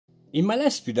In my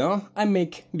last video I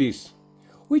make this,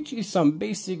 which is some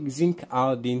basic zinc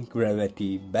iodine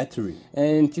gravity battery.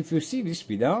 And if you see this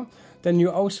video, then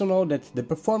you also know that the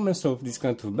performance of this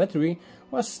kind of battery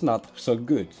was not so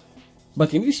good.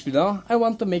 But in this video I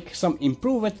want to make some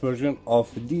improved version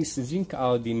of this zinc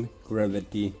iodine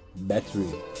gravity battery.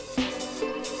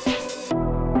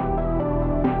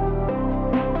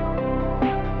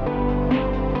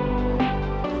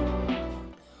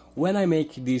 When I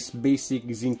make this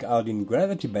basic zinc iodine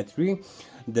gravity battery,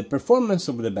 the performance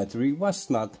of the battery was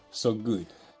not so good.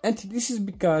 And this is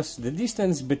because the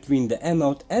distance between the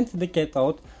anode and the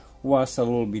cathode was a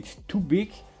little bit too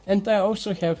big, and I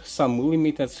also have some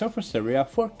limited surface area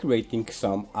for creating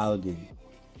some iodine.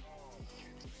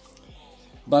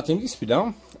 But in this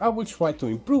video I will try to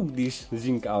improve this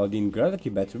zinc iodine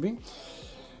gravity battery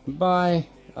by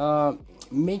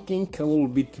making a little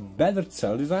bit better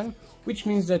cell design, which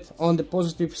means that on the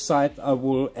positive side I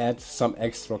will add some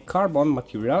extra carbon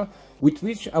material with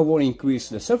which I will increase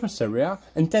the surface area,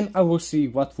 and then I will see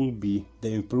what will be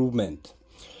the improvement.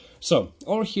 So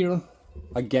over here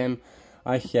again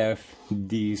I have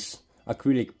this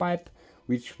acrylic pipe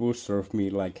which will serve me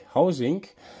like housing,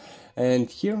 and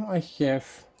here I have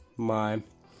my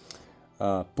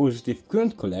positive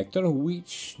current collector,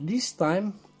 which this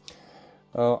time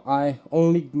I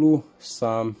only glue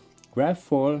some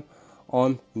graphite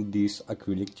on this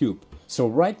acrylic tube. So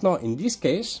right now in this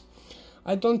case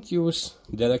I don't use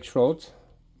the electrode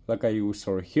like I use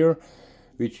over here,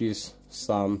 which is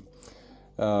some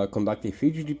conductive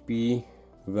HDP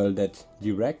welded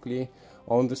directly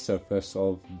on the surface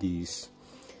of this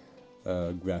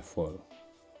graphite.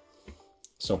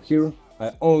 So here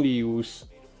I only use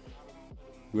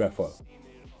graphite.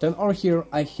 Then over here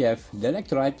I have the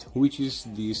electrolyte, which is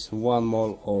this 1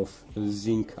 mole of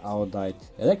zinc iodide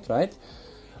electrolyte.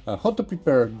 How to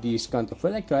prepare this kind of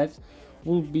electrolyte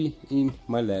will be in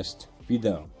my last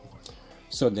video.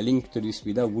 So the link to this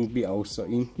video will be also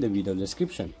in the video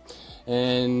description.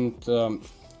 And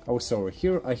also over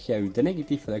here I have the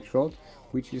negative electrode,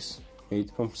 which is made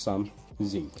from some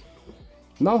zinc.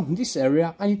 Now this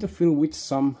area I need to fill with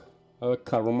some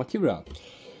carbon material.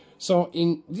 So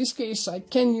in this case I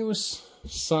can use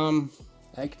some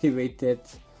activated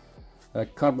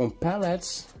carbon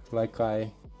pellets like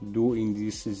I do in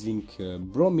this zinc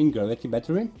bromine gravity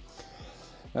battery.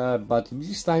 But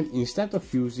this time, instead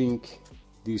of using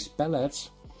these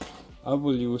pellets, I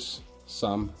will use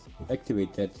some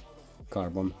activated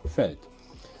carbon felt.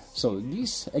 So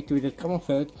these activated carbon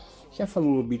felt have a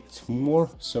little bit more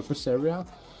surface area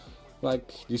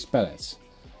like these pellets,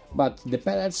 but the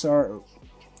pellets are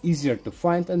easier to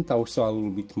find and also a little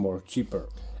bit more cheaper.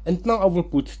 And now I will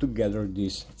put together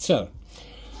this cell.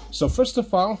 So first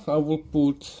of all I will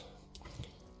put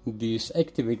this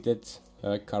activated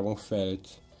carbon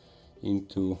felt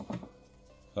into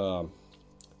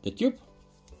the tube.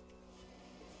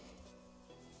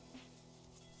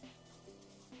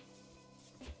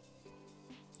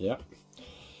 Yeah,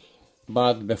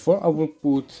 but before I will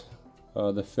put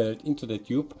the felt into the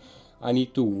tube, I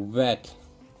need to wet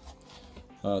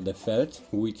the felt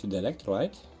with the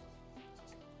electrolyte.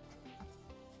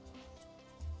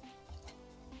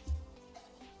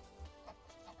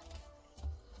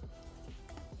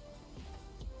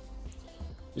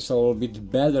 It's a little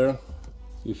bit better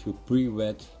if you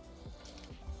pre-wet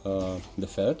the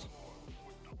felt.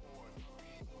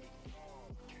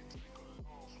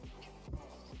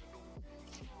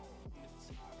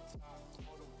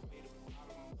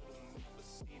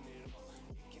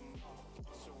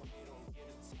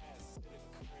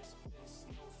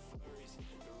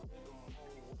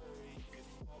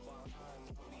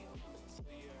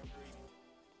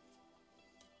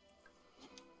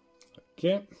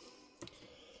 Okay,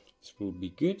 this will be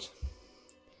good.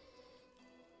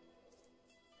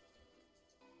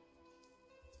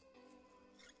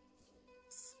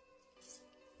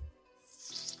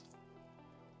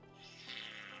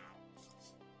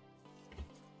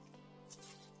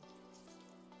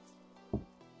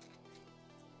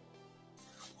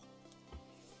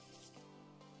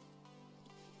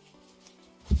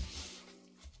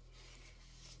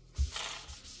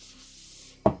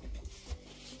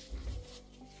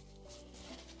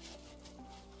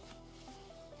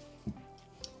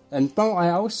 And now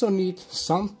I also need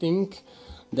something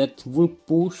that will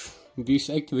push this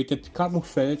activated carbon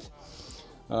felt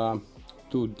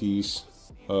to this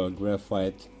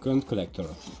graphite current collector.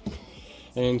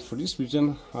 And for this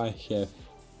reason I have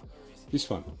this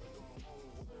one.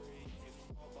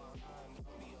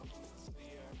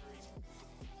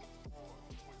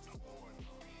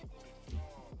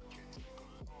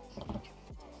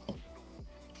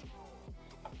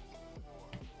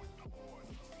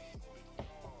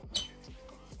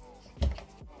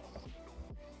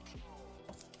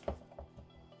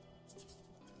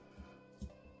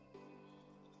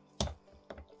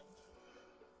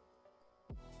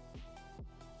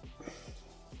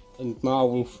 And now I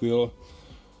will fill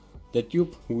the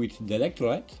tube with the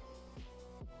electrolyte.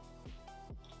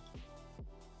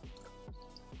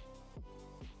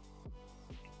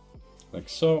 Like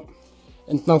so.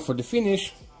 And now for the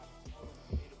finish,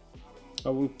 I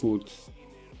will put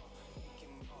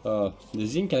the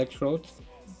zinc electrode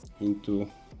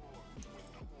into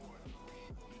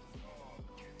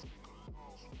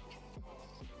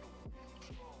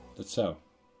the cell.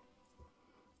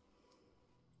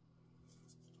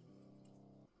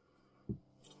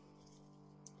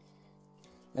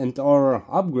 And our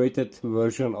upgraded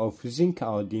version of Zinc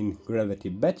Iodine Gravity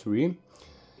battery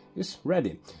is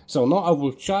ready. So now I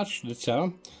will charge the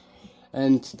cell,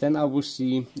 and then I will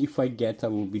see if I get a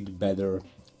little bit better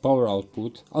power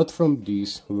output out from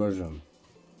this version.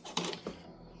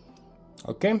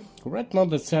 Okay, right now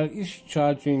the cell is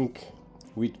charging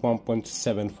with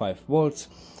 1.75 volts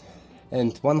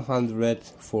and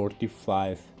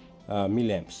 145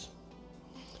 milliamps.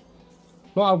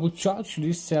 Now I will charge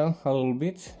this cell a little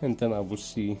bit, and then I will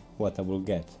see what I will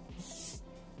get.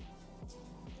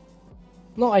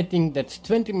 Now I think that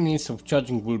 20 minutes of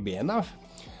charging will be enough,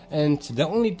 and the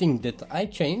only thing that I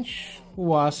changed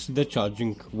was the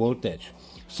charging voltage.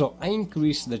 So I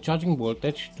increased the charging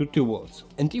voltage to 2 volts.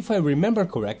 And if I remember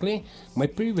correctly, my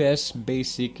previous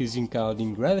basic Zinc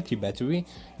Iodine Gravity battery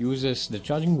uses the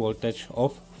charging voltage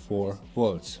of 4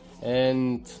 volts.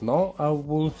 And now I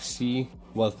will see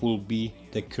what will be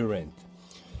the current.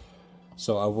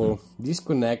 So I will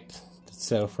disconnect the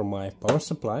cell from my power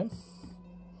supply.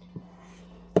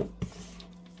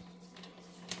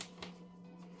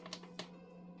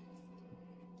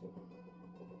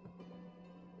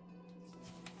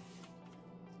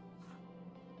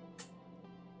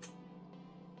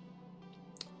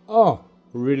 Oh,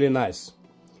 really nice.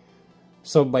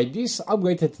 So by this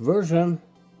upgraded version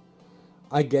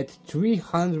I get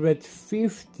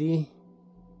 350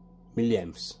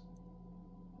 milliamps.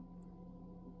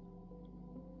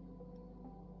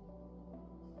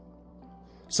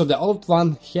 So the old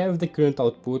one have the current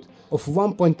output of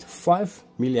 1.5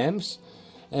 milliamps,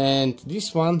 and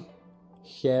this one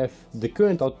have the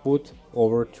current output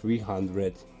over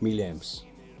 300 milliamps.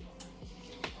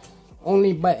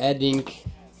 Only by adding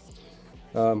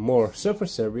more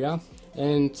surface area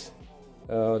and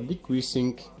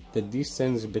decreasing the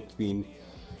distance between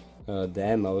the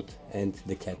anode and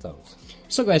the cathode.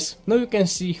 So guys, now you can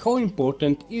see how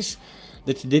important is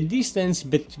that the distance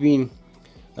between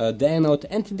the anode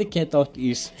and the cathode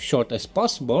is short as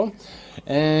possible,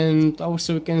 and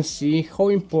also you can see how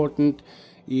important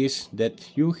is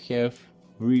that you have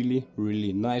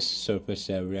really nice surface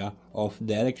area of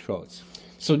the electrodes.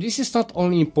 So this is not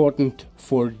only important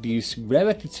for this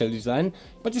gravity cell design,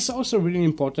 but it's also really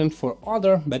important for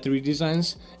other battery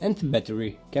designs and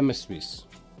battery chemistries.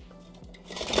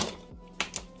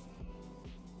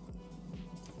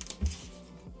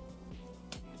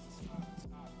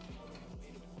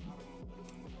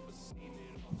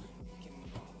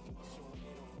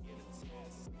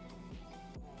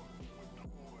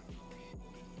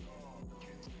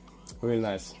 Really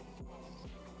nice.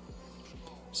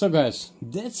 So guys,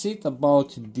 that's it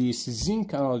about this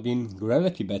Zinc Iodine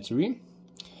Gravity battery,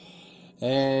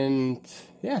 and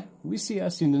yeah, we see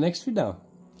us in the next video.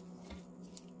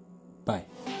 Bye.